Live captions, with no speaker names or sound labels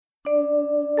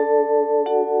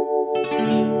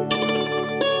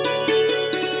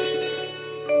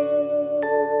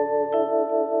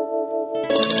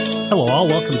Hello all,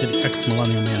 welcome to the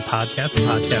Ex-Millennial Man Podcast, a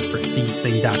podcast for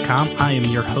SeedSing.com. I am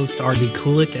your host, R.D.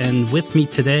 Kulik, and with me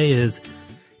today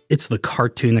it's the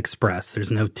Cartoon Express.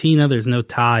 There's no Tina, there's no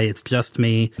Ty, it's just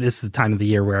me. This is the time of the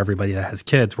year where everybody that has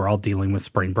kids, we're all dealing with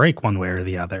spring break one way or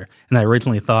the other. And I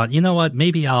originally thought, you know what,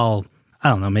 maybe I'll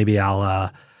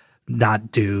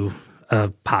not do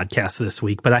a podcast this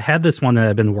week, but I had this one that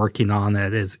I've been working on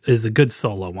that is a good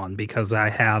solo one because I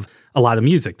have a lot of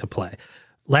music to play.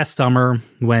 Last summer,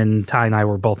 when Ty and I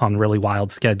were both on really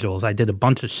wild schedules, I did a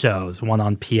bunch of shows, one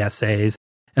on PSAs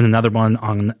and another one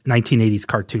on 1980s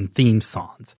cartoon theme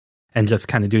songs, and just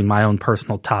kind of doing my own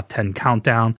personal top 10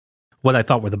 countdown. What I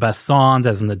thought were the best songs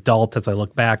as an adult as I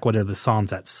look back, what are the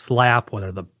songs that slap, what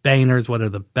are the bangers, what are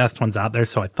the best ones out there.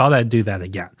 So I thought I'd do that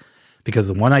again, because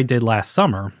the one I did last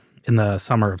summer, in the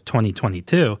summer of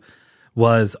 2022,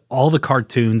 was all the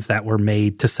cartoons that were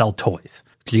made to sell toys.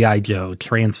 G.I. Joe,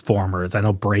 Transformers, I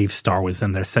know Brave Star was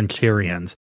in there,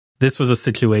 Centurions. This was a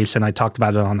situation, I talked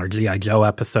about it on our G.I. Joe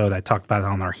episode, I talked about it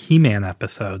on our He-Man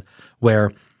episode,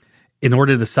 where in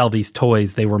order to sell these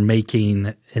toys, they were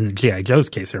making, in G.I. Joe's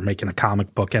case, they were making a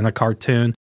comic book and a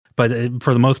cartoon, but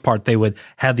for the most part, they would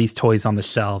have these toys on the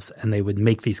shelves and they would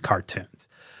make these cartoons.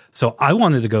 So I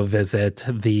wanted to go visit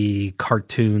the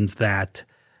cartoons that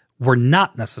were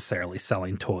not necessarily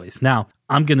selling toys. Now,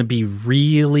 I'm going to be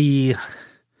really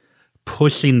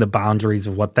pushing the boundaries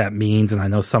of what that means. And I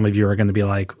know some of you are going to be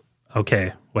like,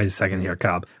 okay, wait a second here,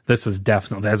 Cobb. This was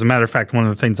definitely, as a matter of fact, one of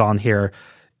the things on here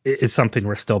is something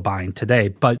we're still buying today.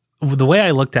 But the way I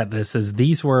looked at this is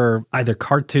these were either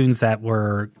cartoons that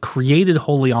were created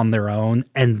wholly on their own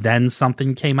and then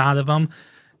something came out of them,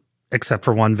 except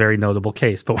for one very notable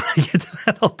case. But when I get to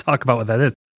that, I'll talk about what that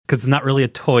is, because it's not really a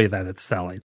toy that it's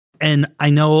selling. And I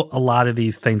know a lot of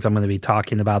these things I'm going to be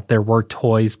talking about, there were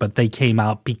toys, but they came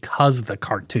out because the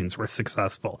cartoons were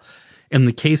successful. In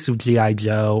the case of G.I.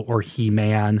 Joe or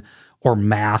He-Man or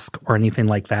Mask or anything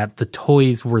like that, the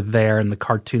toys were there and the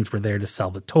cartoons were there to sell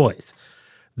the toys.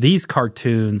 These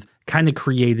cartoons kind of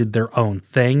created their own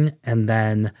thing, and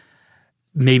then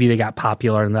maybe they got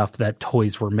popular enough that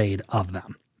toys were made of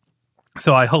them.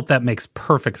 So I hope that makes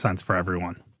perfect sense for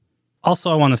everyone.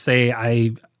 Also, I want to say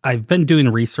I've been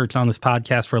doing research on this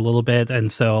podcast for a little bit,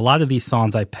 and so a lot of these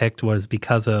songs I picked was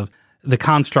because of the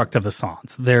construct of the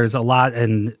songs. There's a lot,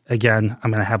 and again,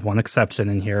 I'm going to have one exception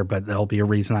in here, but there'll be a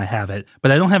reason I have it. But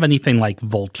I don't have anything like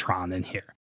Voltron in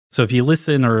here. So if you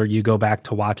listen or you go back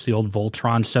to watch the old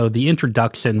Voltron show, the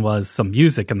introduction was some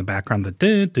music in the background, the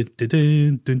dun, dun, dun,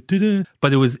 dun, dun, dun, dun,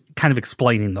 but it was kind of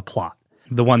explaining the plot.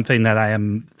 The one thing that I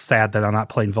am sad that I'm not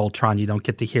playing Voltron, you don't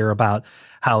get to hear about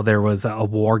how there was a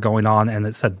war going on and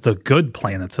it said the good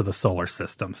planets of the solar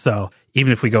system. So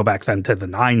even if we go back then to the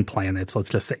 9 planets, let's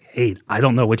just say 8, I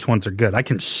don't know which ones are good. I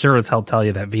can sure as hell tell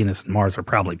you that Venus and Mars are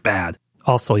probably bad.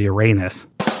 Also Uranus.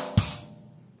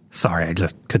 Sorry, I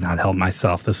just could not help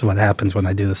myself. This is what happens when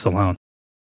I do this alone.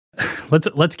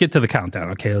 Let's get to the countdown.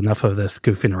 Okay, enough of this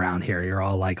goofing around here. You're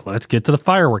all like, let's get to the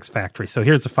fireworks factory. So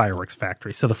here's the fireworks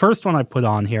factory. So the first one I put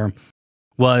on here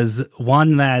was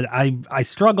one that I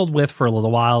struggled with for a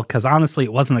little while because honestly,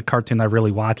 it wasn't a cartoon I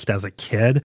really watched as a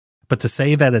kid. But to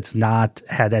say that it's not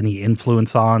had any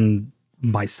influence on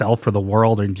myself or the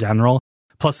world in general,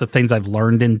 plus the things I've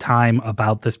learned in time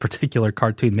about this particular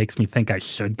cartoon makes me think I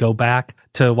should go back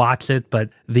to watch it. But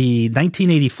the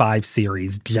 1985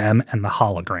 series, Jem and the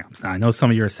Holograms. Now, I know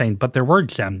some of you are saying, but there were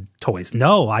Jem toys.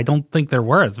 No, I don't think there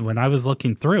was. When I was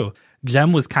looking through,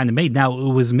 Jem was kind of made. Now,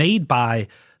 it was made by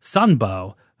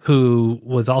Sunbow, who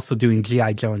was also doing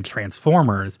G.I. Joe and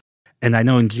Transformers. And I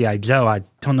know in G.I. Joe, I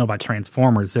don't know about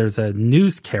Transformers, there's a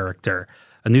newscast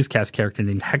character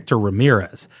named Hector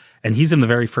Ramirez. And he's in the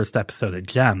very first episode of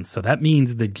Jem. So that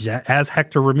means as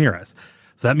Hector Ramirez.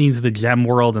 So that means the Jem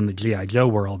world and the G.I. Joe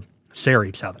world share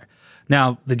each other.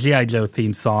 Now, the G.I. Joe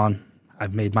theme song,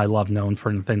 I've made my love known for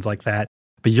and things like that.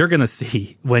 But you're going to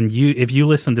see if you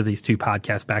listen to these two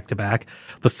podcasts back to back,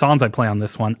 the songs I play on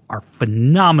this one are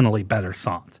phenomenally better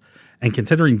songs. And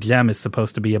considering Jem is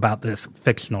supposed to be about this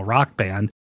fictional rock band,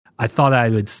 I thought I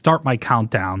would start my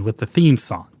countdown with the theme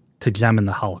song to Jem and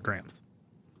the Holograms.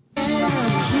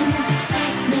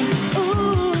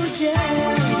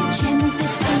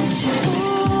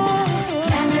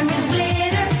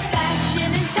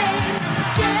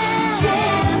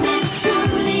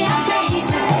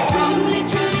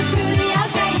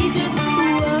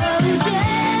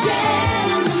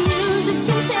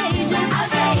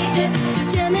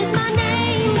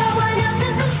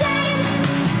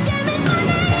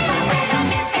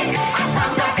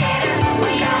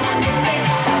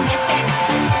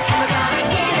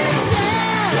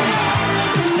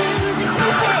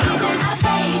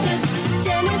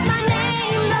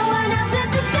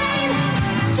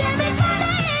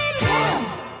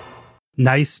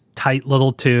 Nice, tight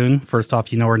little tune. First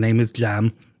off, you know her name is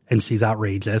Jem, and she's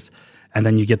outrageous. And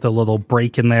then you get the little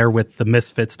break in there with the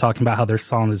Misfits talking about how their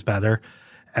song is better,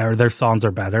 or their songs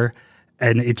are better.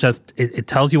 And it just, it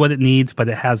tells you what it needs, but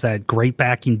it has that great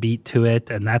backing beat to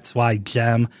it. And that's why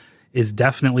Jem is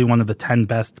definitely one of the 10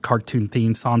 best cartoon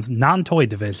theme songs, non-toy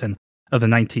division of the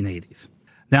 1980s.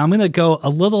 Now I'm going to go a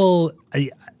little,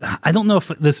 I don't know if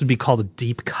this would be called a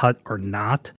deep cut or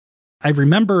not. I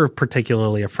remember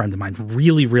particularly a friend of mine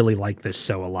really, really liked this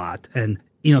show a lot. And,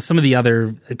 you know, some of the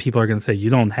other people are going to say,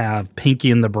 you don't have Pinky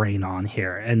and the Brain on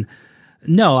here. And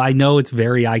no, I know it's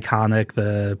very iconic,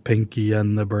 the Pinky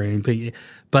and the Brain,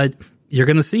 but you're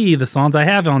going to see the songs I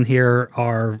have on here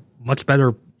are much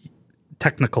better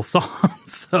technical songs.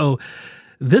 So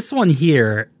this one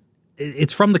here,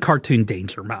 it's from the cartoon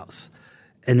Danger Mouse.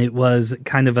 And it was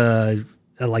kind of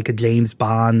like a James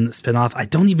Bond spinoff. I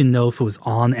don't even know if it was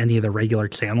on any of the regular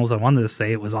channels. I wanted to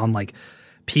say it was on like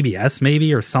PBS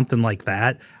maybe or something like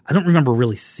that. I don't remember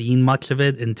really seeing much of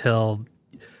it until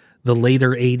the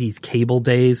later 80s cable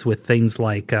days with things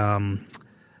like the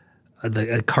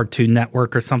Cartoon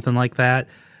Network or something like that.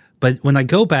 But when I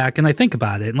go back and I think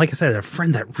about it, and like I said, I had a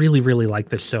friend that really, really liked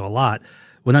this show a lot.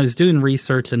 When I was doing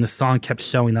research and the song kept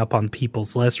showing up on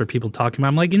people's lists or people talking about it,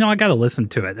 I'm like, I got to listen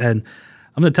to it. And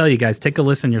I'm going to tell you guys, take a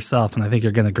listen yourself, and I think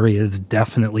you're going to agree it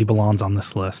definitely belongs on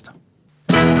this list.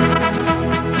 He's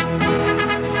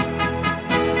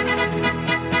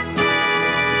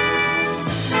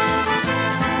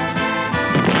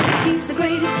the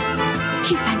greatest.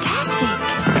 He's fantastic.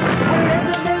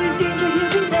 Wherever there is danger,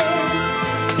 he'll be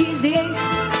there. He's the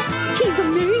ace. He's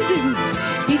amazing.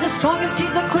 He's the strongest.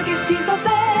 He's the quickest. He's the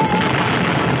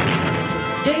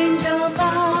best. Danger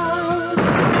Mouse.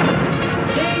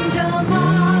 Danger Mouse.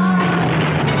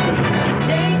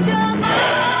 Danger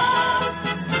Mouse.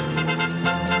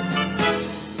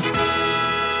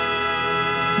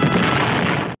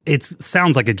 It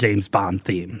sounds like a James Bond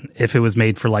theme if it was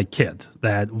made for like kids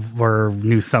that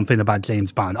knew something about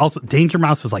James Bond. Also, Danger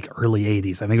Mouse was like early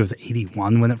 80s. I think it was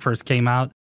 81 when it first came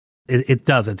out. It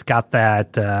does. It's got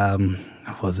that,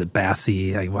 was it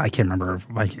Bassie? I can't remember.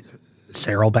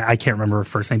 Cheryl, I can't remember her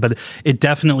first name, but it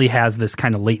definitely has this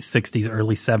kind of late 60s,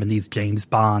 early 70s James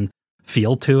Bond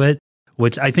feel to it,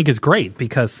 which I think is great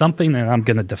because something that I'm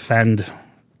going to defend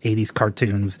 80s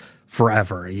cartoons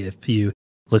forever. If you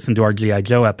listen to our G.I.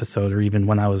 Joe episode, or even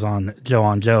when I was on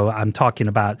Joe, I'm talking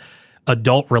about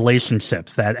adult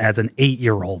relationships that as an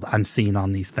 8-year-old I'm seeing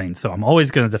on these things. So I'm always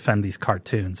going to defend these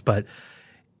cartoons, but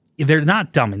they're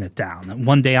not dumbing it down.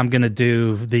 One day I'm going to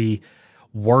do the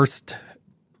worst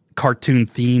cartoon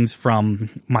themes from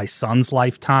my son's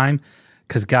lifetime.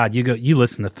 Because God, you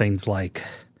listen to things like,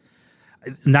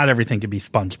 not everything could be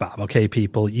SpongeBob, okay,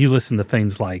 people? You listen to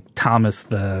things like Thomas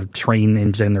the Train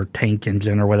Engine or Tank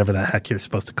Engine or whatever the heck you're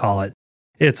supposed to call it.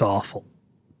 It's awful.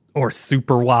 Or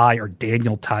Super Y or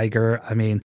Daniel Tiger. I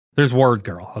mean, there's Word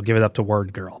Girl. I'll give it up to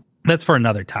Word Girl. That's for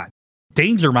another time.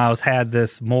 Danger Mouse had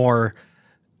this more,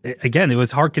 again, it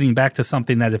was harkening back to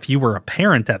something that if you were a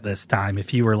parent at this time,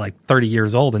 if you were like 30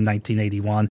 years old in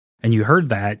 1981 and you heard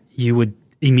that, you would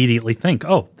immediately think,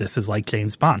 oh, this is like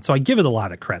James Bond. So I give it a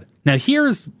lot of credit. Now,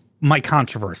 here's my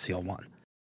controversial one.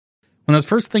 When I was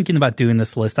first thinking about doing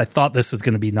this list, I thought this was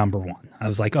going to be number one. I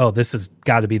was like, oh, this has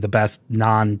got to be the best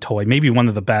non-toy, maybe one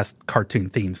of the best cartoon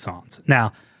theme songs.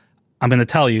 Now, I'm going to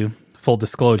tell you, full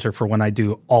disclosure, for when I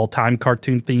do all-time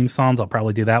cartoon theme songs, I'll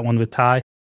probably do that one with Ty.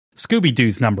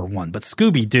 Scooby-Doo's number one, but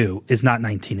Scooby-Doo is not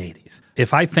 1980s.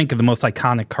 If I think of the most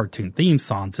iconic cartoon theme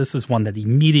songs, this is one that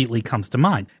immediately comes to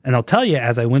mind. And I'll tell you,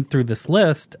 as I went through this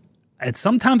list, and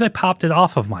sometimes I popped it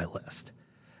off of my list.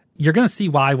 You're going to see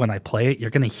why when I play it.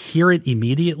 You're going to hear it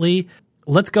immediately.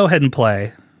 Let's go ahead and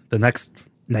play the next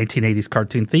 1980s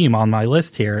cartoon theme on my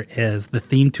list here is the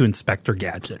theme to Inspector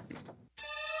Gadget.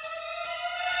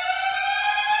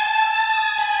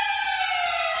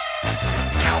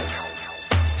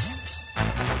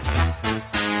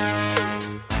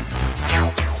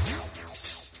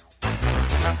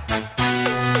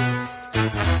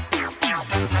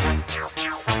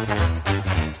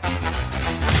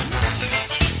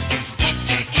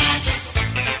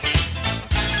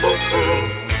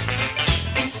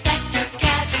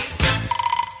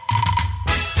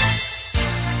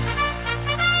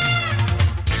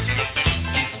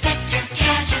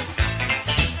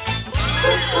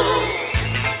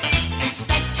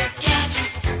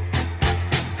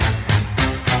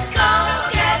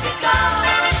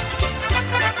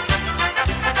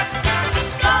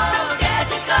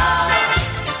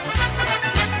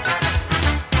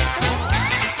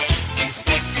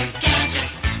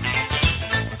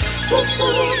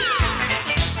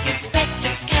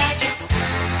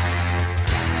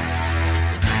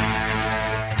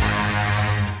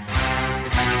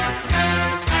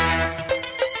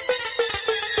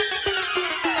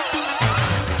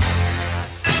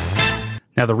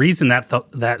 Now, the reason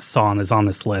that song is on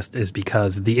this list is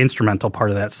because the instrumental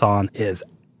part of that song is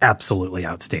absolutely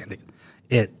outstanding.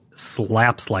 It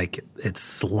slaps like it's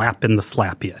slapping the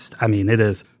slappiest. I mean, it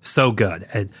is so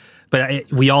good.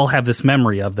 But we all have this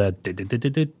memory of the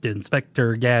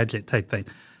Inspector Gadget type thing.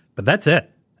 But that's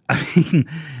it. I mean,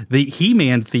 the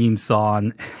He-Man theme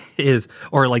song is,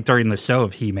 or like during the show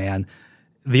of He-Man,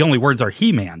 the only words are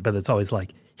He-Man, but it's always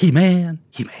like, He-Man,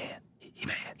 He-Man,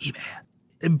 He-Man, He-Man.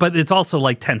 But it's also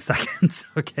like 10 seconds,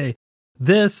 okay?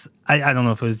 This, I don't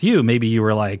know if it was you. Maybe you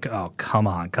were like, oh, come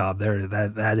on, Cobb.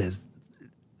 That is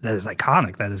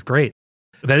iconic. That is great.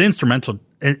 That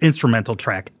instrumental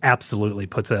track absolutely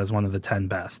puts it as one of the 10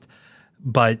 best.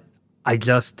 But I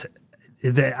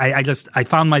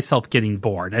found myself getting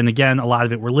bored. And again, a lot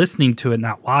of it, we're listening to it,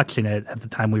 not watching it at the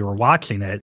time we were watching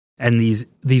it. And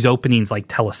these openings like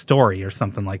tell a story or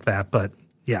something like that. But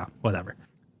yeah, whatever.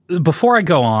 Before I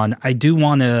go on, I do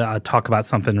want to talk about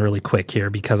something really quick here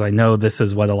because I know this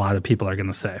is what a lot of people are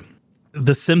going to say.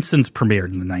 The Simpsons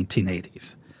premiered in the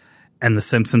 1980s. And The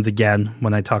Simpsons, again,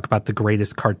 when I talk about the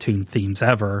greatest cartoon themes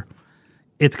ever,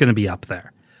 it's going to be up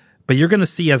there. But you're going to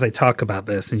see as I talk about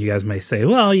this, and you guys may say,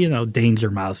 well, Danger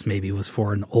Mouse maybe was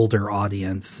for an older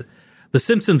audience. The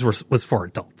Simpsons was for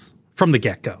adults. From the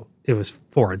get-go, it was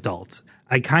for adults.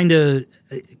 I kind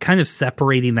of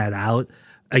separating that out.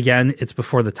 Again, it's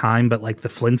before the time, but like the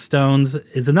Flintstones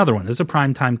is another one. There's a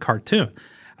primetime cartoon.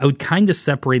 I would kind of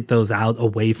separate those out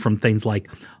away from things like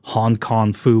Hong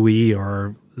Kong Phooey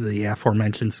or the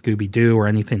aforementioned Scooby-Doo or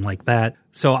anything like that.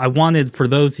 So for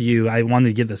those of you, I wanted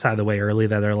to get this out of the way early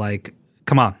that are like,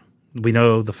 come on, we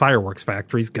know the Fireworks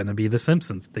Factory is going to be the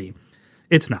Simpsons theme.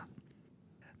 It's not.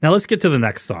 Now let's get to the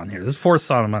next song here. This fourth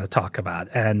song I'm going to talk about.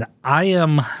 And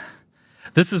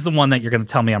this is the one that you're going to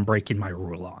tell me I'm breaking my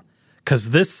rule on.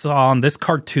 Because this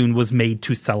cartoon was made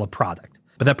to sell a product.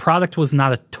 But that product was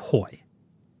not a toy.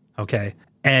 Okay?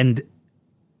 And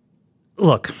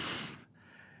look,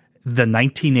 the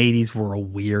 1980s were a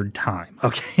weird time.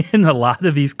 Okay? And a lot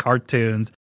of these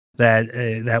cartoons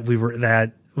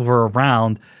that were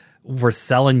around were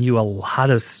selling you a lot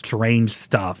of strange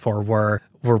stuff or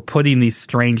were putting these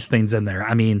strange things in there.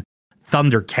 I mean,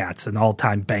 Thundercats, an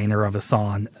all-time banger of a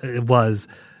song. It was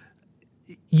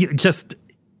just...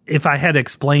 If I had to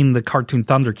explain the cartoon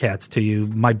Thundercats to you,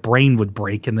 my brain would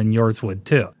break and then yours would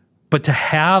too. But to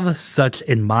have such,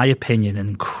 in my opinion, an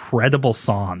incredible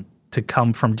song to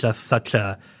come from just such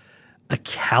a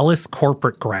callous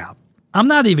corporate grab, I'm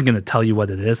not even going to tell you what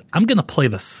it is. I'm going to play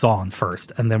the song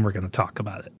first, and then we're going to talk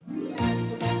about it.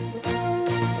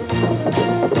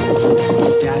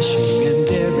 Dashing and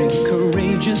daring,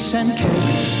 courageous and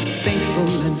caring, faithful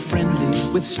and friendly,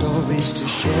 with stories to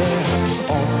share.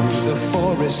 All through the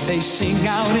forest they sing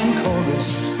out in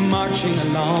chorus, marching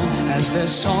along as their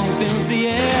song fills the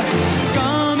air.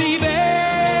 Gummy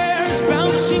bears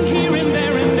bouncing here and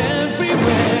there and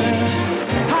everywhere.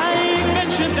 High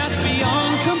adventure that's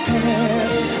beyond compare.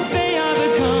 They are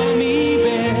the gummy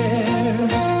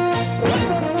bears.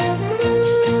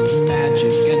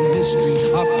 Magic and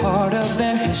mystery are part of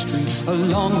their history,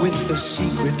 along with the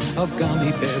secret of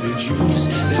gummy berry juice.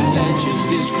 The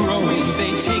legend is growing,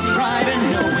 they take pride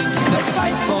in knowing they'll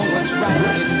fight for what's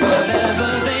right in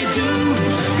whatever they do.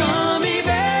 Gummy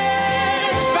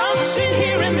bears bouncing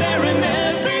here and there and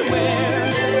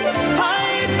everywhere.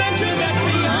 High adventure that's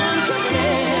beyond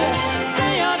compare.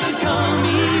 They are the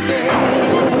gummy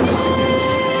bears.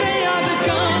 They are the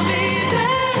gummy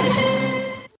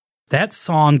bears. That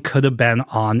song could have been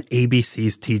on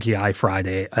ABC's TGI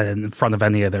Friday in front of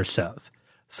any of their shows.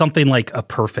 Something like A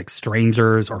Perfect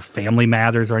Strangers or Family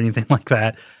Matters or anything like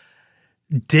that.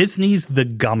 Disney's The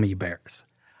Gummy Bears.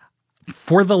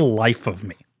 For the life of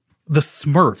me, the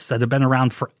Smurfs that have been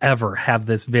around forever have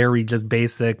this very just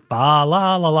basic ba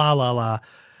la la la la la.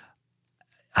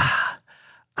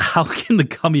 How can the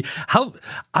gummy...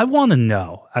 I want to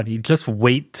know. I mean, just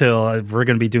wait till we're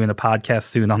going to be doing a podcast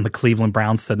soon on the Cleveland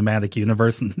Browns cinematic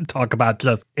universe and talk about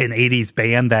just an 80s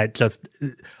band that just...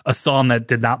 a song that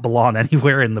did not belong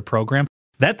anywhere in the program.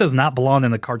 That does not belong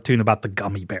in a cartoon about the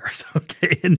gummy bears,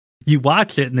 okay? And you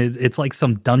watch it, and it's like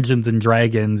some Dungeons and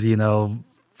Dragons,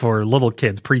 for little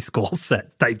kids, preschool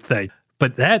set type thing.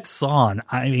 But that song,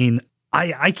 I mean,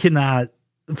 I cannot,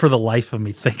 for the life of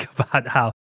me, think about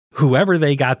how whoever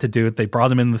they got to do it, they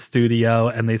brought him in the studio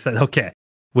and they said, okay,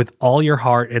 with all your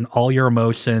heart and all your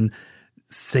emotion,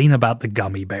 sing about the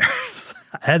gummy bears.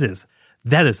 That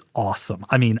is awesome.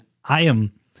 I mean,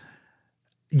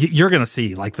 you're going to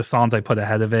see like the songs I put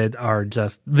ahead of it are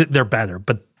just, they're better,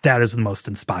 but that is the most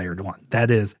inspired one. That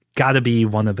is got to be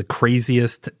one of the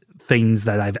craziest things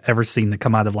that I've ever seen to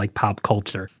come out of like pop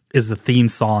culture. is the theme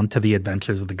song to The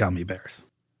Adventures of the Gummy Bears.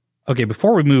 Okay,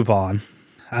 before we move on,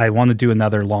 I want to do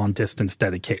another long distance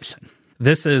dedication.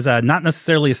 This is not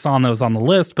necessarily a song that was on the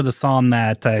list, but a song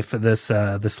that for this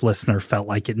listener felt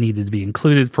like it needed to be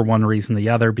included for one reason or the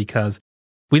other, because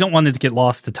we don't want it to get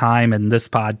lost to time, and this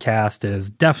podcast is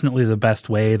definitely the best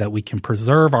way that we can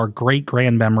preserve our great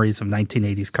grand memories of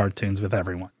 1980s cartoons with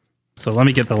everyone. So let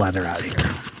me get the letter out of here.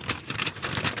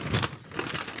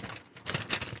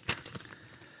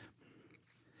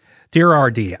 Dear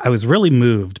RD, I was really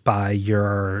moved by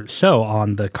your show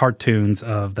on the cartoons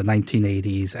of the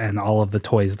 1980s and all of the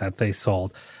toys that they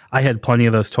sold. I had plenty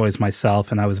of those toys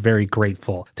myself, and I was very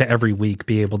grateful to every week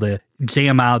be able to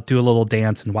jam out, do a little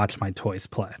dance, and watch my toys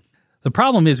play. The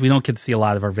problem is we don't get to see a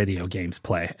lot of our video games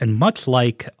play, and much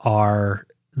like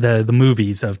the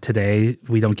movies of today,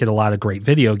 we don't get a lot of great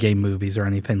video game movies or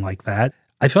anything like that.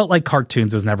 I felt like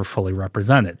cartoons was never fully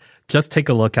represented. Just take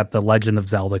a look at the Legend of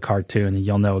Zelda cartoon and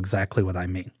you'll know exactly what I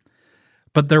mean.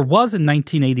 But there was in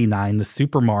 1989 the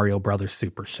Super Mario Bros.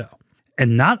 Super Show.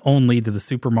 And not only did the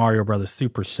Super Mario Bros.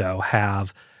 Super Show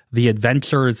have the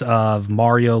adventures of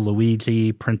Mario,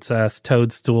 Luigi, Princess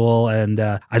Toadstool, and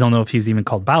I don't know if he was even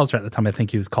called Bowser at the time. I think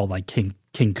he was called like King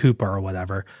Koopa or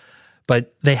whatever.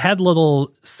 But they had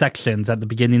little sections at the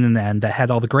beginning and end that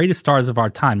had all the greatest stars of our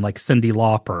time, like Cyndi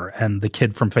Lauper and the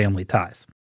kid from Family Ties.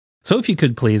 So if you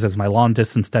could please, as my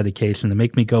long-distance dedication, to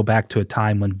make me go back to a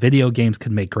time when video games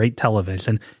could make great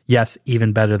television, yes,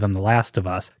 even better than The Last of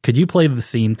Us, could you play the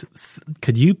theme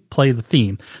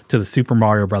to the Super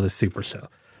Mario Bros. Super Show?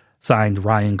 Signed,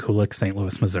 Ryan Kulik, St.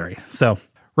 Louis, Missouri. So,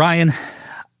 Ryan,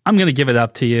 I'm going to give it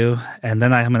up to you, and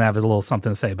then I'm going to have a little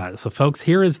something to say about it. So, folks,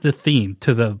 here is the theme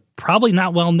to the probably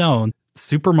not well-known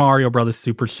Super Mario Bros.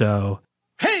 Super Show.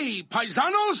 Hey,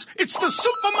 paisanos, it's the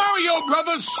Super Mario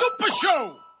Bros. Super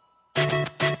Show!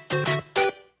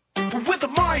 With the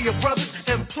Mario Brothers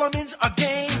and plumbing's our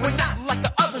game. We're not like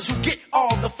the others who get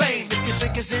all the fame. If your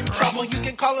sink is in trouble, you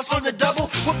can call us on the double.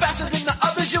 We're faster than the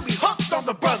others, you'll be hooked on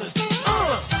the brothers.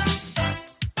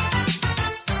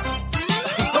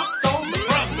 Hooked on the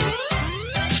brothers.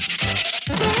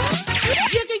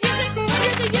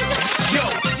 Yo,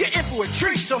 you're in for a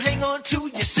treat, so hang on to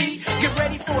your seat. Get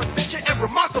ready for adventure and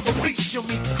remarkable feats. You'll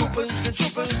meet Koopas and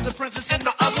Troopas, the princess and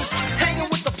the others. Hanging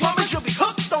with the plumbers, you'll be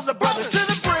hooked on the brothers to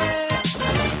the bridge.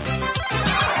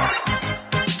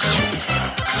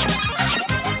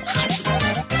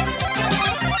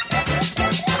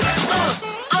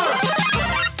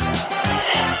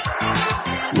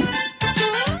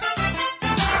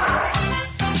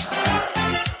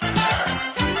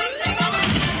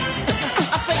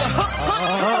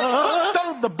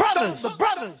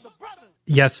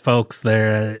 Yes, folks,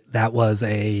 that was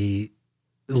a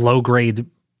low-grade,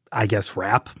 I guess,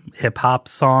 rap, hip-hop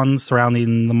song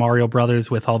surrounding the Mario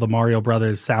Brothers with all the Mario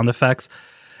Brothers sound effects.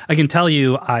 I can tell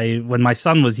you, when my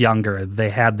son was younger, they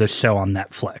had this show on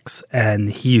Netflix, and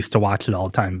he used to watch it all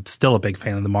the time. Still a big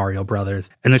fan of the Mario Brothers,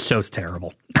 and this show's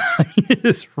terrible. It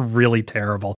is really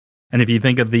terrible. And if you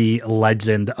think of the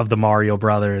legend of the Mario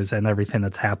Brothers and everything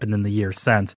that's happened in the years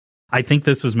since, I think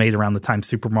this was made around the time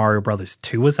Super Mario Brothers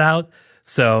 2 was out.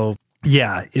 So,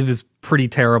 yeah, it was pretty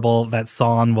terrible. That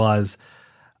song was,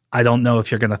 I don't know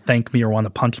if you're going to thank me or want to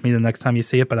punch me the next time you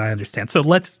see it, but I understand. So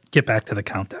let's get back to the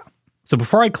countdown. So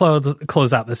before I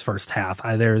close out this first half,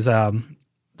 there's a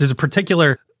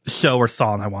particular show or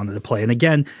song I wanted to play. And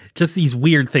again, just these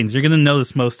weird things. You're going to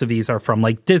notice most of these are from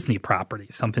like Disney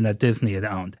properties, something that Disney had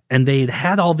owned. And they'd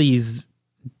had all these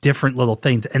different little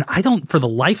things. And for the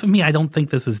life of me, I don't think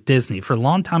this was Disney. For a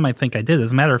long time, I think I did.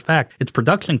 As a matter of fact, its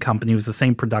production company was the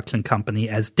same production company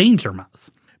as Danger Mouse.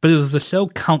 But it was the show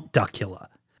Count Duckula.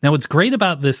 Now, what's great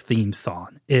about this theme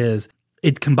song is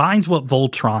it combines what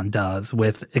Voltron does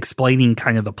with explaining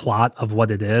kind of the plot of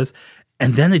what it is.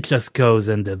 And then it just goes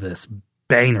into this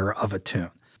banger of a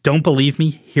tune. Don't believe me?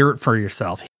 Hear it for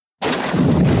yourself.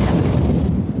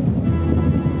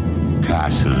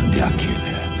 Castle Duckula.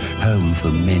 Home for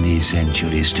many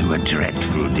centuries to a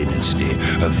dreadful dynasty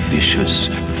of vicious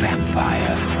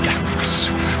vampire ducks,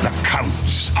 the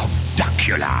Counts of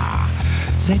Duckula.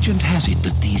 Legend has it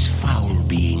that these foul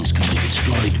beings can be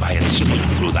destroyed by a stake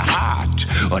through the heart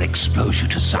or exposure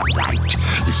to sunlight.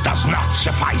 This does not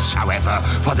suffice, however,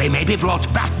 for they may be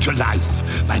brought back to life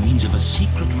by means of a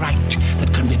secret rite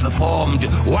that can be performed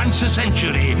once a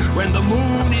century when the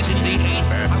moon is in the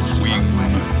 8th house.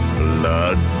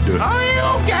 Blood.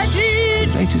 I'll get it!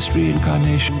 The latest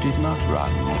reincarnation did not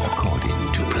run according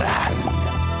to plan.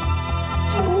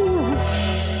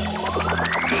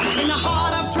 In the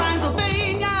heart of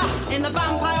Transylvania, in the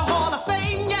Vampire Hall of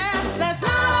Fame, yeah, there's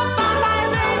not a vampire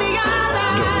as any other.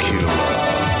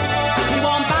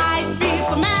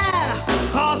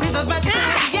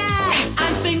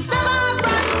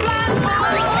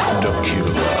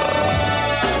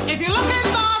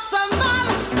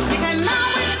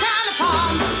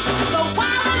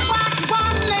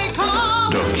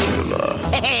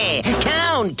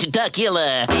 Count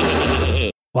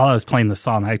Duckula. While I was playing the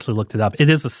song, I actually looked it up. It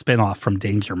is a spinoff from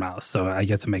Danger Mouse, so I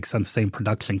guess it makes sense, same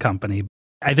production company.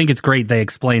 I think it's great they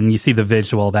explain, you see the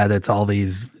visual that it's all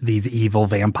these evil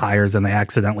vampires and they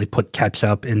accidentally put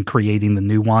ketchup in creating the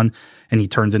new one and he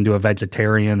turns into a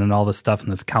vegetarian and all this stuff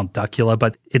and this Count Duckula.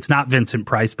 But it's not Vincent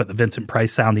Price, but the Vincent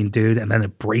Price sounding dude. And then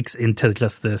it breaks into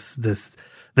just this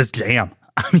jam.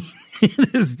 I mean,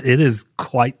 it is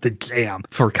quite the jam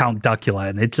for Count Duckula,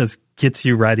 and it just gets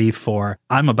you ready for,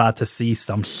 I'm about to see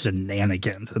some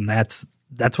shenanigans. And that's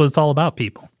what it's all about,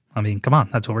 people. I mean, come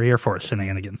on, that's what we're here for,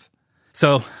 shenanigans.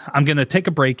 So I'm going to take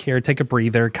a break here, take a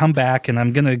breather, come back, and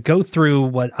I'm going to go through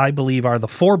what I believe are the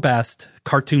 4 best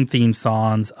cartoon theme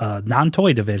songs,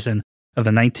 non-toy division of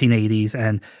the 1980s.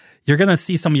 And you're going to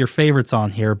see some of your favorites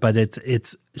on here, but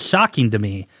it's shocking to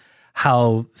me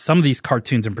how some of these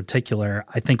cartoons in particular,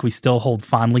 I think we still hold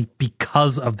fondly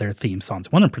because of their theme songs,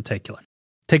 one in particular.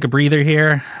 Take a breather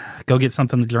here, go get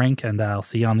something to drink, and I'll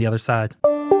see you on the other side.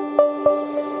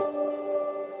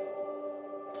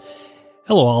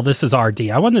 Hello all, this is RD.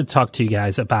 I wanted to talk to you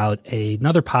guys about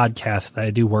another podcast that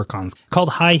I do work on called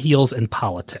High Heels in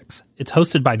Politics. It's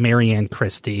hosted by Marianne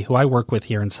Christie, who I work with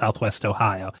here in Southwest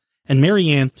Ohio. And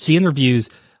Marianne, she interviews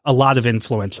a lot of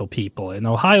influential people. In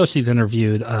Ohio, she's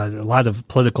interviewed a lot of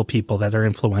political people that are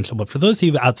influential. But for those of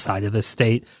you outside of the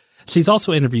state, she's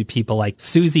also interviewed people like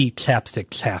Susie Chapstick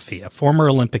Chaffee, a former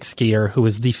Olympic skier who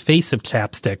was the face of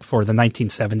chapstick for the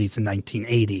 1970s and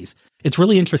 1980s. It's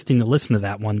really interesting to listen to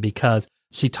that one because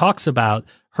she talks about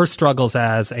her struggles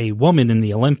as a woman in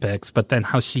the Olympics, but then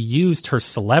how she used her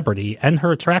celebrity and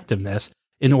her attractiveness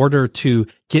in order to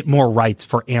get more rights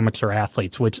for amateur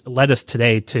athletes, which led us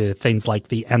today to things like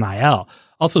the NIL.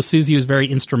 Also, Susie was very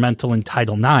instrumental in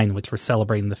Title IX, which we're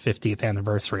celebrating the 50th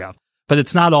anniversary of. But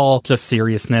it's not all just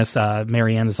seriousness.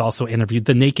 Marianne has also interviewed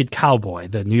the Naked Cowboy,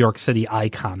 the New York City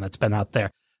icon that's been out there.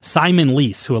 Simon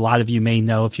Lease, who a lot of you may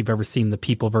know if you've ever seen The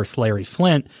People vs. Larry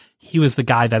Flynt, he was the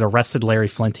guy that arrested Larry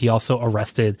Flynt. He also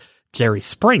arrested Jerry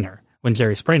Springer when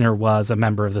Jerry Springer was a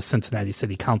member of the Cincinnati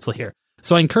City Council here.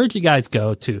 So I encourage you guys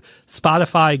go to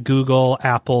Spotify, Google,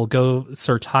 Apple, go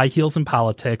search High Heels in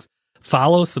Politics,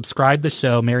 follow, subscribe the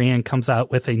show. Marianne comes out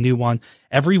with a new one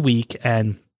every week,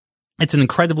 and it's an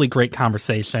incredibly great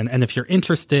conversation. And if you're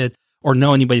interested or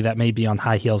know anybody that may be on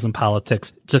High Heels in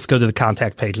Politics, just go to the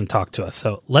contact page and talk to us.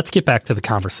 So let's get back to the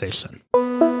conversation.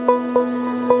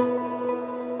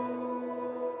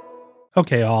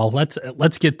 Okay, all,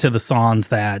 let's get to the songs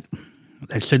that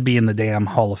should be in the damn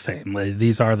Hall of Fame.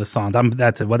 These are the songs.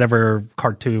 That's it. Whatever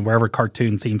cartoon, wherever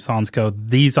cartoon theme songs go,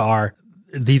 these are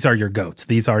your goats.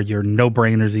 These are your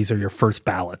no-brainers. These are your first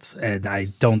ballots. And I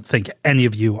don't think any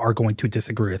of you are going to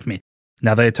disagree with me.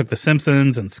 Now that I took The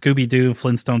Simpsons and Scooby-Doo,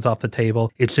 Flintstones off the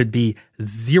table, it should be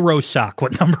zero shock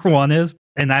what number one is.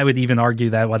 And I would even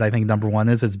argue that what I think number one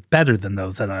is better than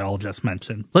those that I all just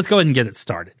mentioned. Let's go ahead and get it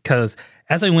started. Because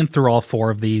as I went through all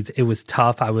 4 of these, it was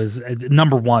tough.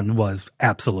 Number one was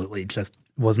absolutely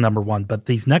was number one. But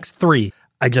these next 3,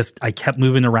 I kept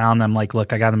moving around. I'm like,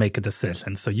 look, I got to make a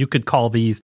decision. So you could call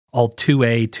these all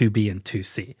 2A, 2B, and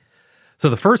 2C. So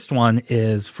the first one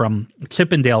is from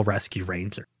Chip 'n Dale Rescue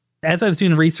Ranger. As I was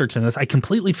doing research on this, I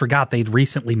completely forgot they'd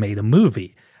recently made a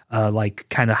movie, like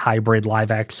kind of hybrid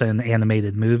live action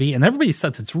animated movie. And everybody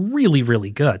says it's really, really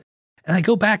good. And I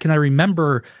go back and I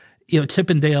remember,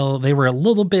 Chip 'n Dale, they were a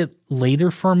little bit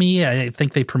later for me. I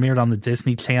think they premiered on the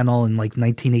Disney Channel in like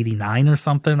 1989 or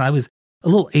something. I was a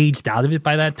little aged out of it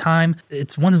by that time.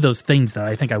 It's one of those things that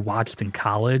I think I watched in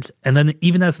college. And then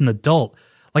even as an adult,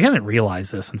 like I didn't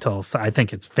realize this until I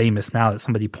think it's famous now that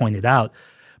somebody pointed out.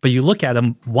 But you look at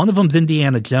them, one of them's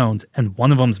Indiana Jones and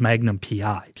one of them's Magnum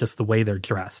P.I., just the way they're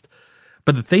dressed.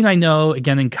 But the thing I know,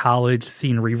 again, in college,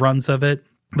 seeing reruns of it,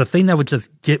 the thing that would just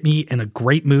get me in a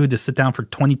great mood to sit down for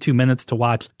 22 minutes to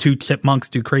watch 2 chipmunks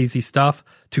do crazy stuff,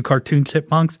 2 cartoon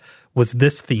chipmunks, was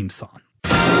this theme song.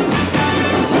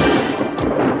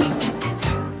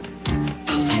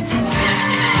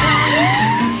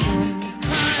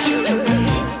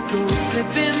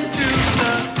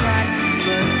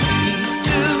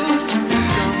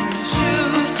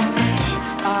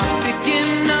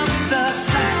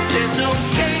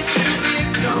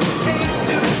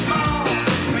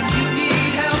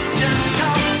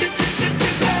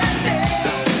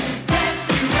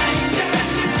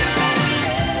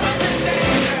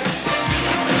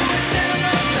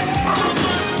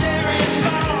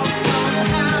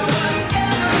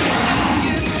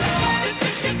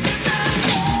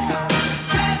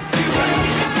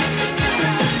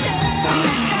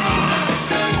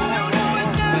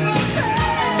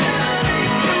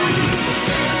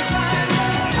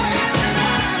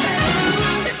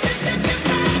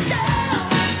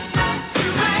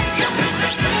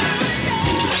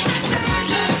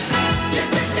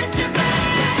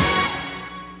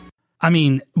 I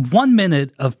mean, 1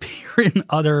 minute of pure and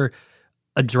utter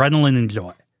adrenaline and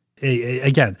joy.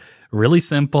 Again, really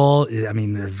simple. I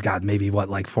mean, there's got maybe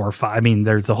like 4 or 5. I mean,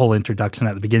 there's a whole introduction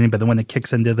at the beginning, but then when it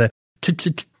kicks into the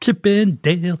Chip and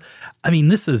Dale, I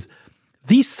mean,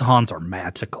 these songs are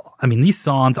magical. I mean, these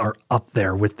songs are up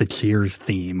there with the Cheers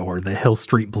theme or the Hill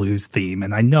Street Blues theme.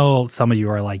 And I know some of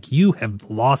you are like, you have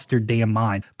lost your damn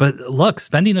mind. But look,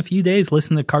 spending a few days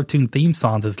listening to cartoon theme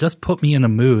songs has just put me in a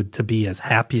mood to be as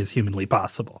happy as humanly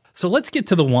possible. So let's get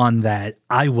to the one that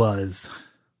I was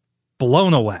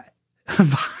blown away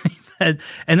by that.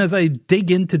 And as I dig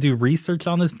in to do research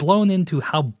on this, blown into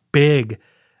how big,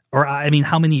 or I mean,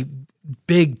 how many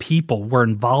big people were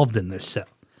involved in this show.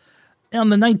 In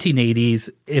the 1980s,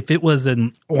 if it was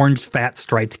an orange fat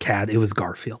striped cat, it was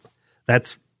Garfield.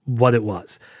 That's what it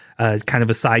was. Kind of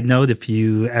a side note, if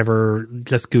you ever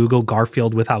just Google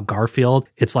Garfield without Garfield,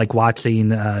 it's like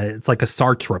watching, it's like a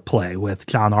Sartre play with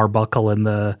John Arbuckle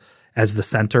as the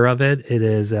center of it. It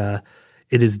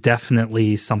is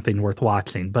definitely something worth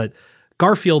watching. But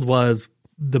Garfield was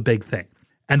the big thing.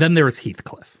 And then there was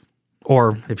Heathcliff.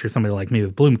 Or if you're somebody like me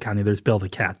with Bloom County, there's Bill the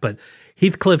Cat. But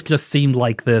Heathcliff just seemed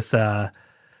like this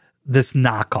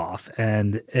knockoff.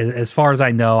 And as far as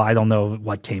I know, I don't know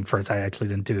what came first. I actually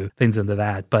didn't do things into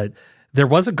that. But there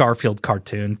was a Garfield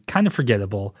cartoon, kind of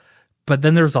forgettable. But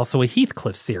then there was also a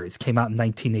Heathcliff series, came out in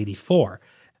 1984.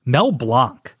 Mel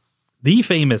Blanc, the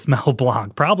famous Mel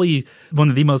Blanc, probably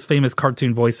one of the most famous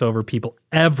cartoon voiceover people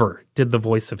ever, did the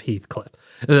voice of Heathcliff.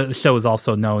 The show is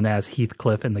also known as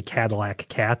Heathcliff and the Cadillac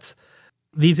Cats.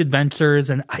 These adventures,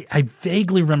 and I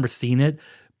vaguely remember seeing it,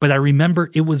 but I remember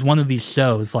it was one of these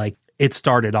shows, like it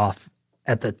started off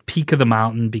at the peak of the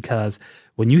mountain, because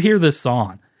when you hear this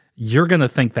song, you're going to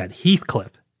think that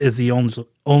Heathcliff is the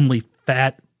only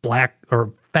fat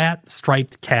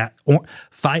striped cat, or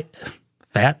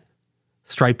fat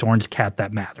striped orange cat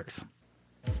that matters.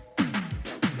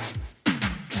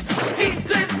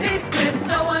 Heathcliff, Heathcliff,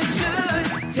 no one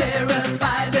should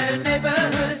terrify their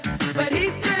neighborhood. But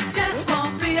Heathcliff just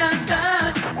won't be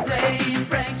undone, playing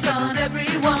pranks on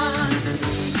everyone.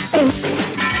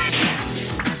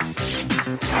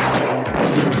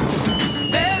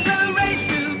 There's a race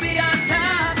to be on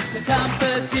time, the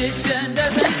competition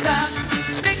doesn't stop.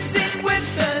 Mixing with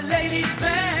the ladies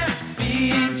fair,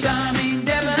 being charming,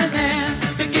 debonair.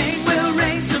 The game will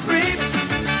reign supreme,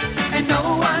 and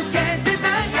no one can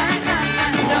deny.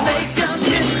 They'll make them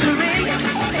history,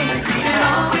 and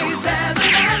always have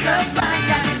an alibi.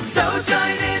 So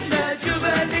join in the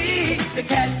jubilee. The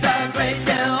cats are great,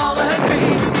 they'll all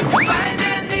agree. Find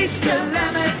in each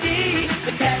calamity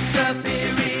the cat's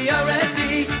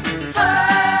superiority.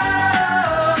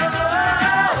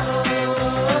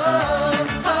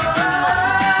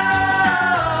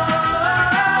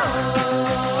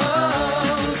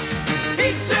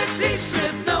 Heathcliff,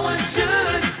 Heathcliff, no one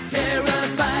should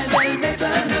terrify their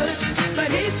neighborhood.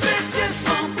 But Heathcliff just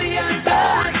won't be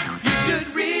undone. You should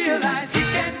realize he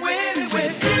can win it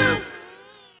with you.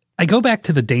 I go back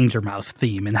to the Danger Mouse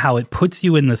theme and how it puts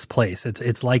you in this place.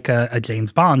 It's like a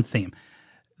James Bond theme.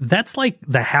 That's like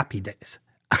the Happy Days.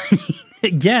 I mean,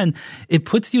 again, it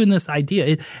puts you in this idea.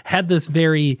 It had this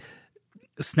very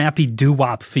snappy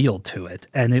doo-wop feel to it,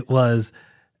 and it was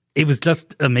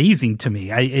just amazing to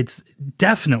me. It's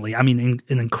definitely, I mean,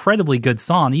 an incredibly good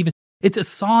song. Even it's a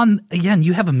song, again,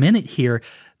 you have a minute here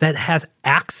that has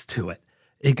acts to it.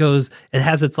 It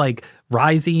has its like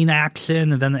rising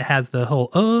action, and then it has the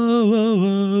whole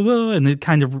and it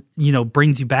kind of,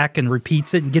 brings you back and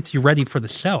repeats it and gets you ready for the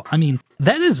show. I mean,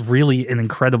 that is really an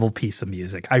incredible piece of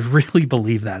music. I really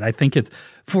believe that. I think it's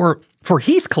for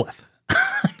Heathcliff.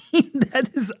 I mean, that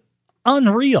is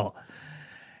unreal.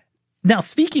 Now,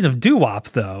 speaking of doo-wop,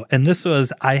 though, and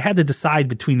I had to decide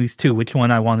between these two, which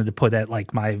one I wanted to put at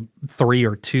like my 3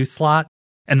 or 2 slot.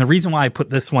 And the reason why I put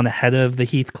this one ahead of the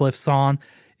Heathcliff song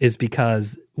is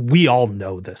because we all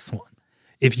know this one.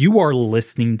 If you are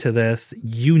listening to this,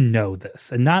 you know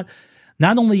this. And not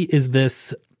only is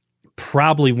this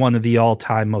probably one of the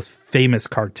all-time most famous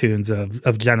cartoons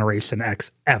of Generation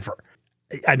X ever.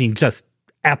 I mean, just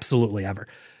absolutely ever.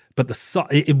 But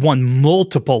it won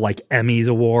multiple like Emmys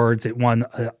awards. It won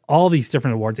all these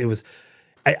different awards. It was,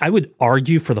 I would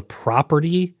argue, for the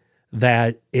property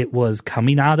that it was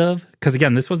coming out of, because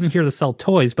again, this wasn't here to sell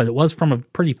toys, but it was from a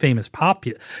pretty famous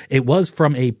it was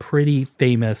from a pretty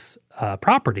famous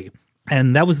property,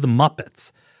 and that was the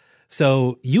Muppets.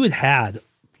 So you had a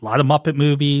lot of Muppet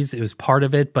movies. It was part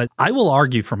of it, but I will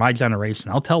argue for my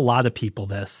generation, I'll tell a lot of people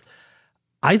this,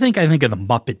 I think of the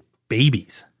Muppet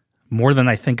Babies more than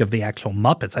I think of the actual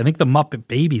Muppets. I think the Muppet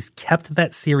Babies kept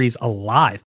that series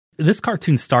alive. This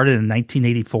cartoon started in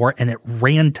 1984 and it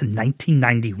ran to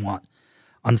 1991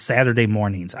 on Saturday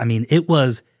mornings. I mean, it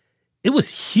was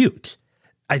huge.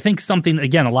 I think something,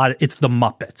 again, it's the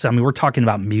Muppets. I mean, we're talking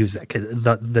about music.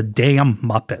 The damn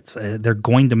Muppets. They're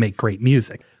going to make great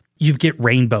music. You get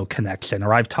Rainbow Connection,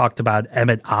 or I've talked about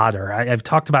Emmett Otter. I've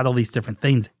talked about all these different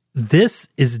things. This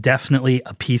is definitely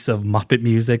a piece of Muppet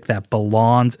music that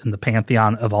belongs in the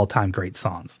pantheon of all-time great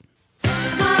songs.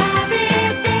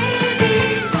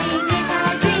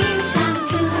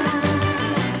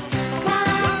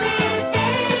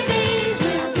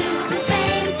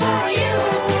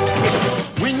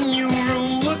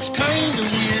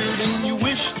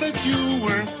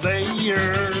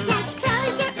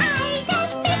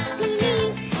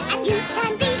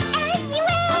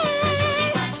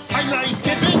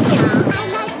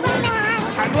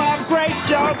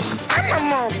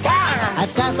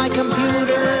 I've got my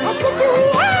computer.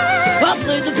 I'll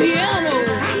play the piano.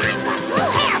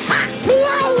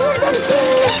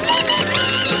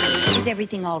 Is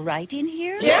everything all right in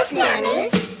here? Yes,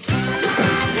 Nanny.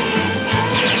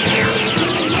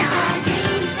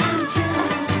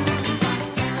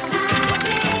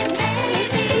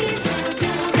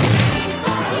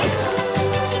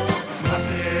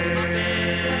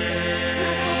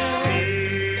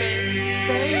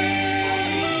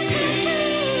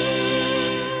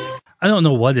 I don't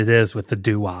know what it is with the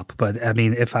doo-wop, but I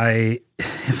mean, if I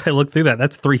look through that,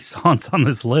 that's 3 songs on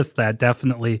this list that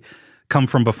definitely come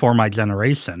from before my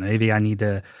generation. Maybe I need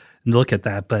to look at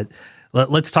that, but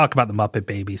let's talk about the Muppet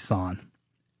Babies song.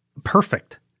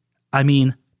 Perfect. I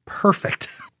mean, perfect.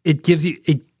 It gives you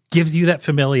that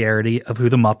familiarity of who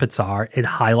the Muppets are. It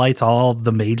highlights all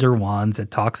the major ones.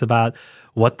 It talks about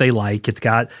what they like. It's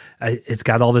got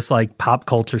all this like pop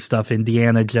culture stuff,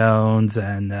 Indiana Jones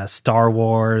and Star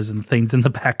Wars and things in the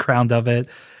background of it.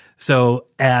 So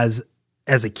as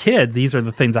a kid, these are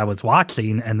the things I was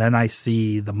watching, and then I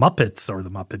see the Muppets or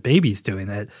the Muppet Babies doing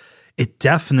it. It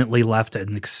definitely left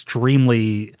an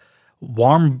extremely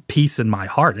warm piece in my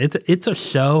heart. It's a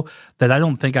show that I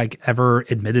don't think I ever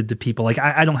admitted to people. Like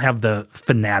I don't have the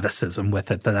fanaticism with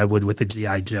it that I would with the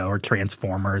G.I. Joe or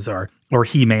Transformers or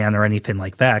He-Man or anything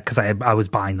like that, because I was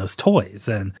buying those toys.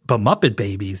 But Muppet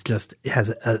Babies just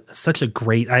has such a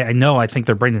great, I think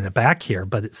they're bringing it back here,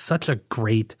 but it's such a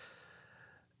great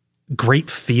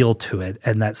feel to it.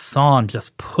 And that song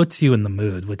just puts you in the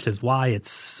mood, which is why it's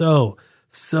so,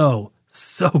 so,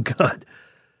 so good.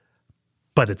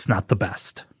 But it's not the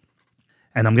best.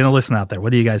 And I'm going to listen out there.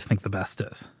 What do you guys think the best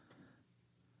is?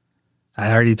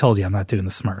 I already told you I'm not doing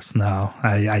the Smurfs. No,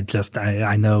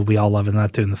 I know we all love it. I'm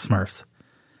not doing the Smurfs.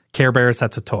 Care Bears,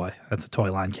 that's a toy. That's a toy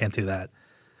line. Can't do that.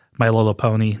 My Little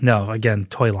Pony. No, again,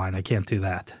 toy line. I can't do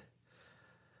that.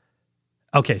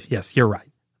 Okay, yes, you're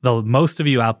right. Though most of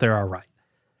you out there are right.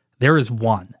 There is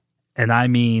one, and I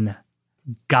mean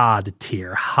God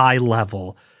tier, high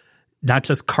level, not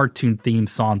just cartoon theme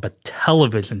song, but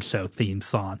television show theme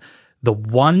song. The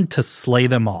one to slay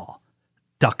them all,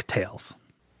 DuckTales.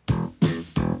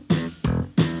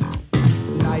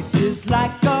 Life is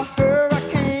like a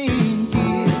hurricane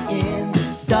here in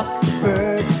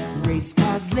Duckburg. Race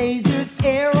cars, lasers,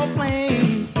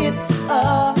 aeroplanes. It's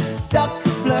a duck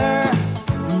blur.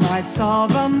 Might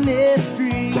solve a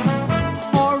mystery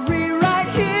or rewrite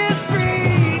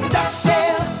history.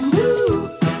 DuckTales, woo!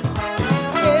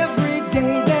 Every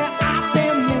day they're out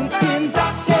there making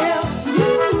DuckTales,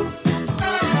 woo!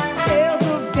 Tales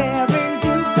of daring,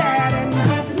 do bad, and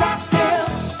good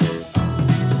DuckTales.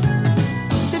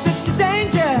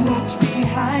 Danger! Watch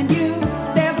behind you.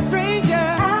 There's a stranger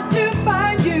out to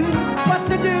find you. What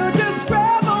to do? Just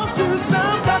grab onto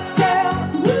some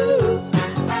DuckTales, woo!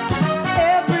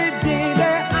 Every day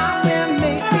they're out there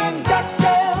making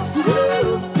DuckTales,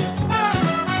 woo!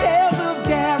 Tales of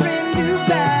daring, do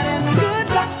bad, and good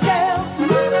DuckTales,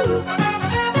 woo!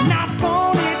 Not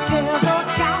ponytails or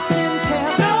Captain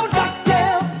Tails, no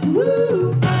DuckTales,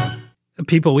 woo!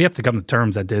 People, we have to come to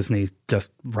terms that Disney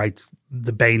just writes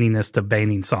the baningest of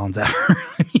banning songs ever.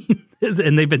 I mean,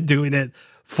 and they've been doing it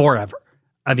forever.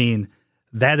 I mean,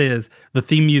 that is the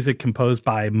theme music composed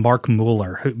by Mark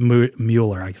Mueller.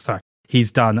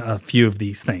 He's done a few of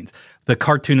these things. The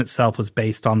cartoon itself was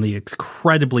based on the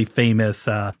incredibly famous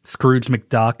Scrooge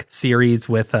McDuck series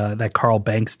with that Carl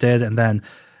Banks did. And then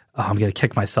I'm going to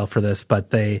kick myself for this,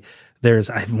 but I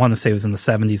want to say it was in the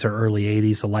 70s or early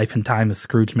 80s, The Life and Time of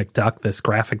Scrooge McDuck, this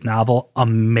graphic novel.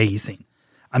 Amazing.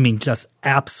 I mean, just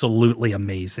absolutely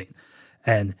amazing.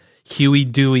 And Huey,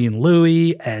 Dewey, and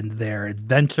Louie and their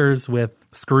adventures with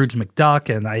Scrooge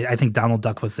McDuck. And I think Donald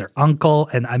Duck was their uncle.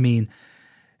 And I mean,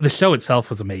 The show itself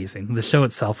was amazing. The show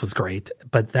itself was great.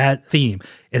 But that theme,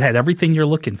 it had everything you're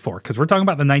looking for. Because we're talking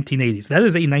about the 1980s. That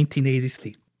is a 1980s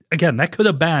theme. Again, that could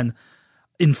have been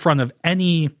in front of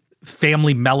any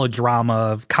family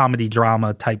melodrama, comedy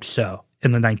drama type show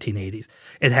in the 1980s.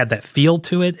 It had that feel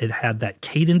to it. It had that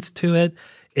cadence to it.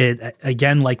 It,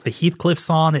 again, like the Heathcliff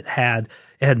song, it had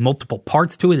multiple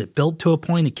parts to it. It built to a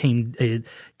point. It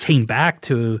came back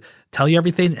to tell you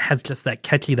everything. It has just that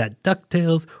catchy, that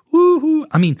DuckTales, woohoo.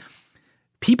 I mean,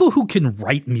 people who can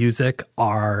write music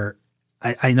are,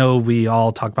 I know we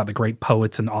all talk about the great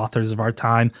poets and authors of our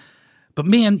time, but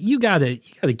man, you gotta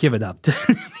give it up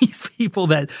to these people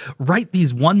that write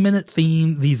these 1 minute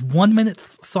theme, these 1 minute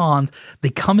songs. They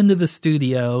come into the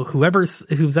studio,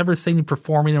 who's ever singing,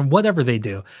 performing, or whatever they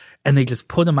do, and they just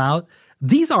put them out.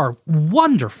 These are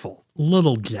wonderful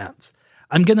little gems.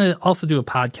 I'm going to also do a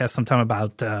podcast sometime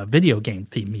about video game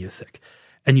theme music.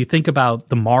 And you think about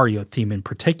the Mario theme in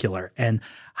particular and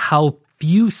how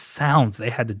few sounds they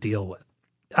had to deal with.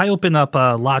 I open up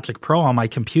Logic Pro on my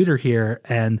computer here,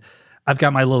 and I've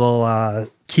got my little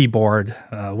keyboard,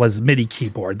 was MIDI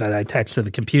keyboard that I attached to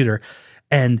the computer.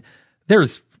 And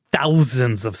there's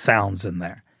thousands of sounds in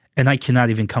there. And I cannot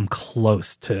even come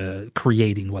close to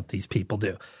creating what these people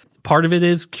do. Part of it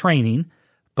is training,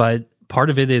 but part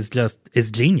of it is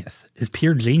genius, is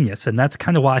pure genius. And that's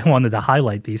kind of why I wanted to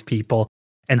highlight these people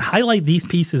and highlight these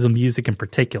pieces of music in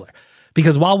particular.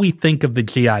 Because while we think of the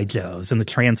G.I. Joes and the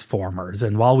Transformers,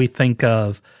 and while we think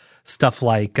of stuff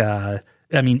like,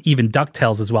 even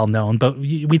DuckTales is well known, but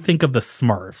we think of the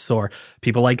Smurfs, or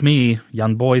people like me,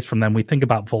 young boys from them, we think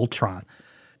about Voltron.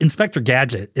 Inspector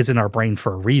Gadget is in our brain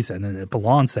for a reason, and it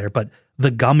belongs there, but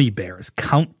the Gummy Bears,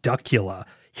 Count Duckula,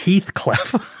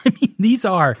 Heathcliff. I mean, these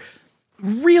are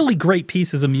really great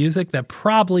pieces of music that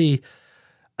probably,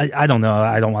 I don't know,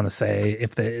 I don't want to say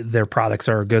if their products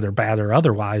are good or bad or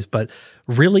otherwise, but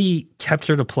really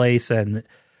captured a place, and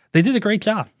they did a great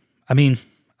job. I mean,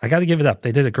 I got to give it up.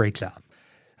 They did a great job.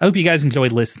 I hope you guys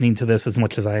enjoyed listening to this as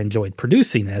much as I enjoyed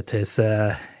producing it. It's,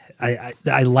 I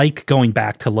like going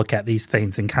back to look at these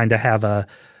things and kind of have a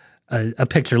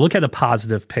picture, look at a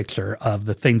positive picture of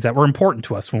the things that were important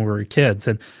to us when we were kids,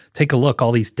 and take a look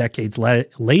all these decades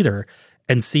later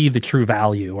and see the true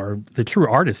value or the true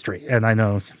artistry. And I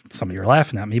know some of you are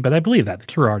laughing at me, but I believe that, the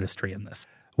true artistry in this.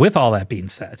 With all that being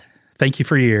said, thank you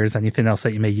for your ears. Anything else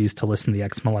that you may use to listen to the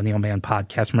Ex-Millennial Man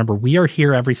podcast, remember, we are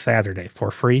here every Saturday for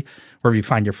free, wherever you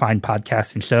find your fine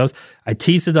podcasting shows. I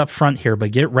teased it up front here,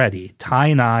 but get ready. Ty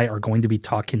and I are going to be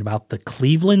talking about the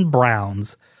Cleveland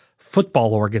Browns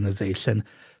football organization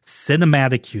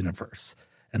cinematic universe.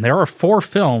 And there are 4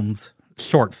 films,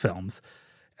 short films,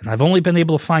 and I've only been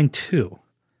able to find 2.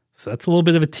 So that's a little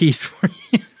bit of a tease for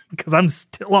you, because I'm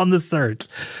still on the search.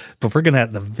 But we're going to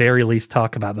at the very least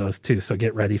talk about those 2, so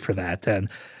get ready for that. And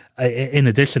in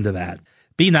addition to that,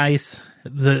 be nice.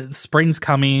 The spring's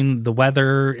coming. The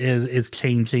weather is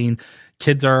changing.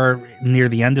 Kids are near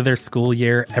the end of their school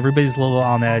year. Everybody's a little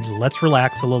on edge. Let's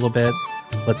relax a little bit.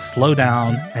 Let's slow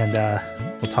down, and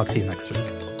we'll talk to you next week.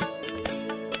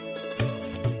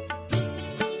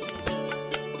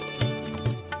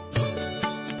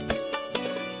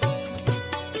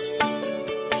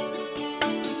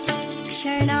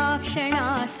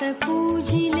 क्षणाक्षणास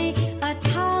पूजिले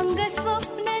अथांग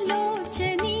स्वप्न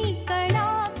लोचनी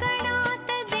कणा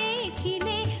कणात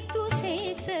देखिले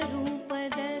तुझेच रूप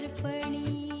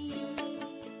दर्पणी.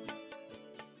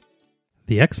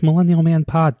 The Ex-Millennial Man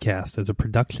podcast is a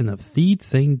production of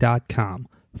SeedSing.com,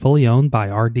 fully owned by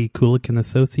R.D. Kulik &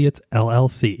 Associates,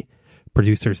 LLC.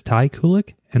 Producers Ty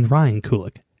Kulik and Ryan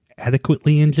Kulik.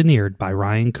 Adequately engineered by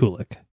Ryan Kulik.